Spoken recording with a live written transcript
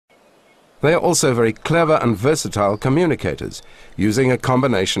They are also very clever and versatile communicators, using a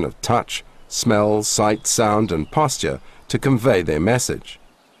combination of touch, smell, sight, sound and posture to convey their message.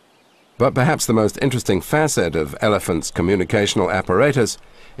 But perhaps the most interesting facet of elephants' communicational apparatus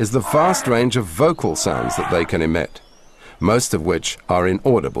is the vast range of vocal sounds that they can emit, most of which are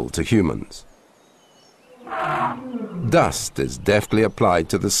inaudible to humans. Dust is deftly applied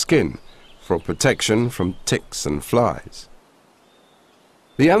to the skin for protection from ticks and flies.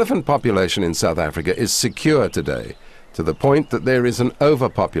 The elephant population in South Africa is secure today, to the point that there is an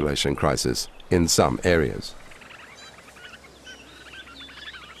overpopulation crisis in some areas.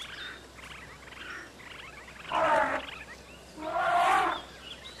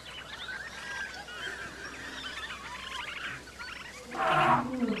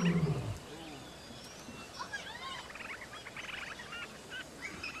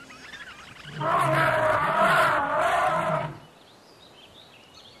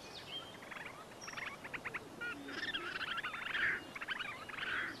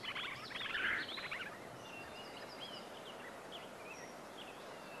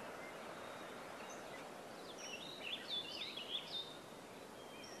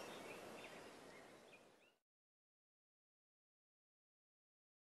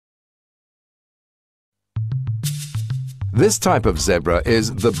 This type of zebra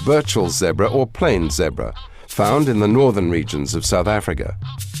is the Burchell zebra or plain zebra, found in the northern regions of South Africa.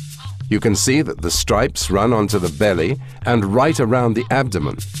 You can see that the stripes run onto the belly and right around the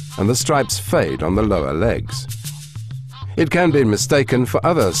abdomen, and the stripes fade on the lower legs. It can be mistaken for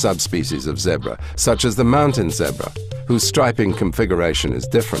other subspecies of zebra, such as the mountain zebra, whose striping configuration is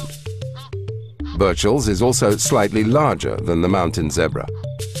different. Burchell's is also slightly larger than the mountain zebra.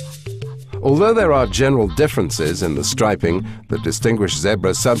 Although there are general differences in the striping that distinguish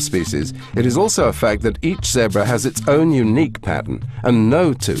zebra subspecies, it is also a fact that each zebra has its own unique pattern, and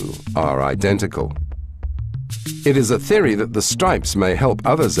no two are identical. It is a theory that the stripes may help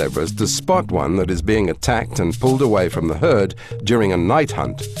other zebras to spot one that is being attacked and pulled away from the herd during a night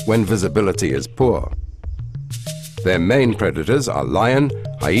hunt when visibility is poor. Their main predators are lion,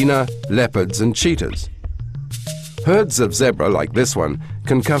 hyena, leopards, and cheetahs. Herds of zebra like this one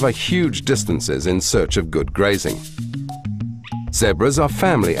can cover huge distances in search of good grazing. Zebras are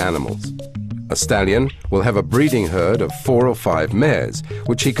family animals. A stallion will have a breeding herd of 4 or 5 mares,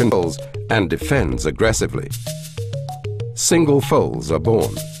 which he controls and defends aggressively. Single foals are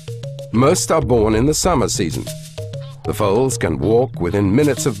born. Most are born in the summer season. The foals can walk within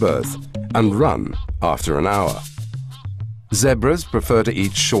minutes of birth and run after an hour. Zebras prefer to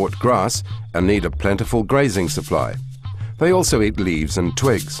eat short grass and need a plentiful grazing supply. They also eat leaves and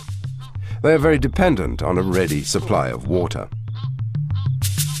twigs. They are very dependent on a ready supply of water.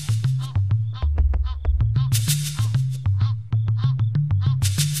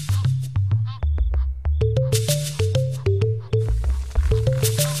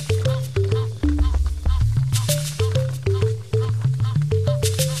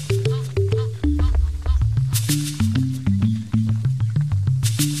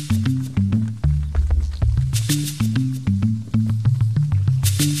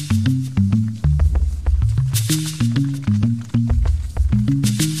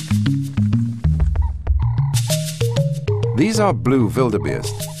 These are blue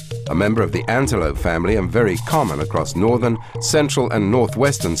wildebeest, a member of the antelope family and very common across northern, central and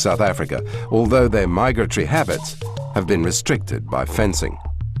northwestern South Africa, although their migratory habits have been restricted by fencing.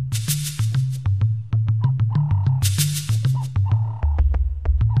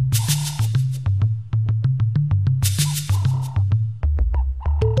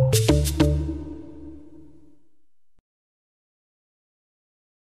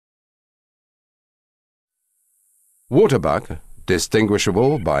 Waterbuck,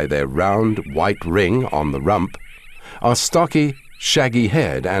 distinguishable by their round white ring on the rump, are stocky,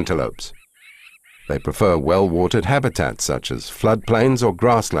 shaggy-haired antelopes. They prefer well-watered habitats such as floodplains or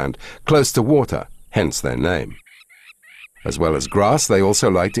grassland close to water, hence their name. As well as grass, they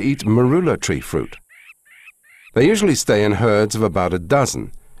also like to eat marula tree fruit. They usually stay in herds of about a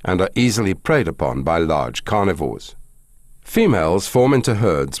dozen and are easily preyed upon by large carnivores. Females form into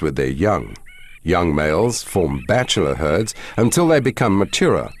herds with their young. Young males form bachelor herds until they become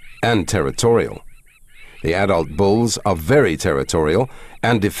mature and territorial. The adult bulls are very territorial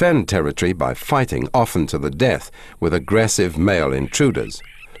and defend territory by fighting, often to the death, with aggressive male intruders,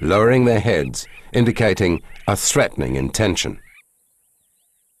 lowering their heads, indicating a threatening intention.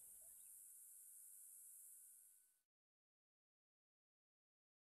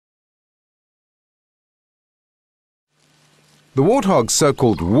 The warthog's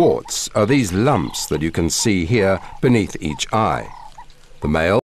so-called warts are these lumps that you can see here beneath each eye. The male